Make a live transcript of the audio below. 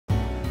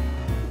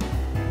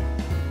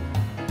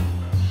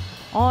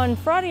On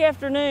Friday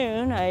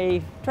afternoon,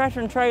 a tractor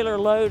and trailer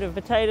load of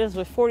potatoes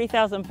with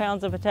 40,000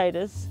 pounds of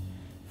potatoes,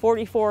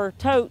 44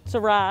 totes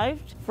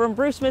arrived from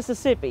Bruce,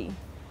 Mississippi.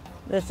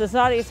 The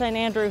Society of St.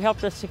 Andrew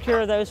helped us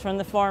secure those from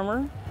the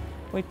farmer.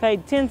 We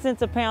paid 10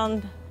 cents a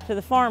pound to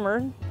the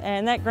farmer,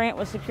 and that grant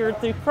was secured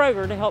through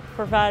Kroger to help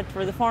provide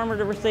for the farmer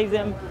to receive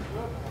them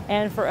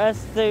and for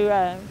us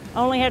to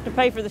only have to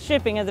pay for the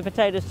shipping of the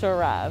potatoes to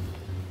arrive.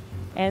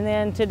 And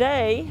then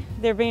today,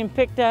 they're being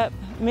picked up,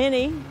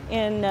 many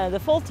in the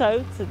full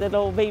totes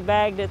that'll be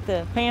bagged at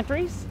the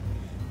pantries.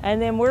 And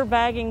then we're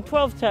bagging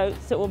 12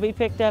 totes that will be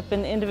picked up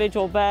in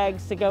individual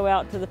bags to go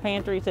out to the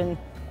pantries and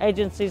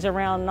agencies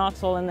around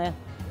Knoxville and the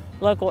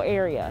local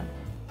area.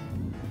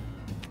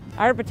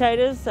 Our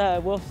potatoes,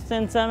 we'll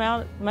send some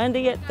out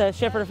Monday at the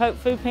Shepherd of Hope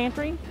Food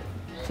Pantry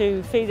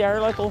to feed our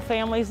local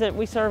families that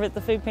we serve at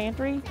the food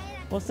pantry.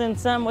 We'll send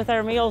some with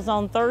our meals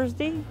on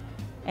Thursday.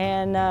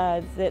 And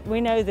that we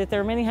know that there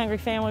are many hungry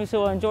families who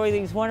will enjoy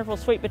these wonderful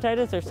sweet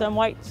potatoes. There's some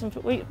white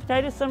sweet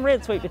potatoes, some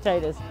red sweet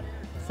potatoes.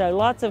 So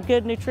lots of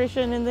good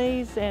nutrition in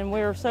these, and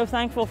we're so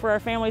thankful for our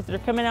families that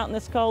are coming out in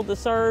this cold to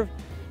serve.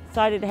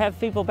 Excited to have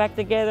people back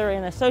together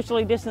in a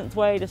socially distanced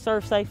way to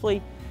serve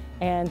safely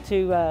and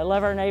to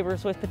love our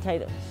neighbors with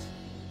potatoes.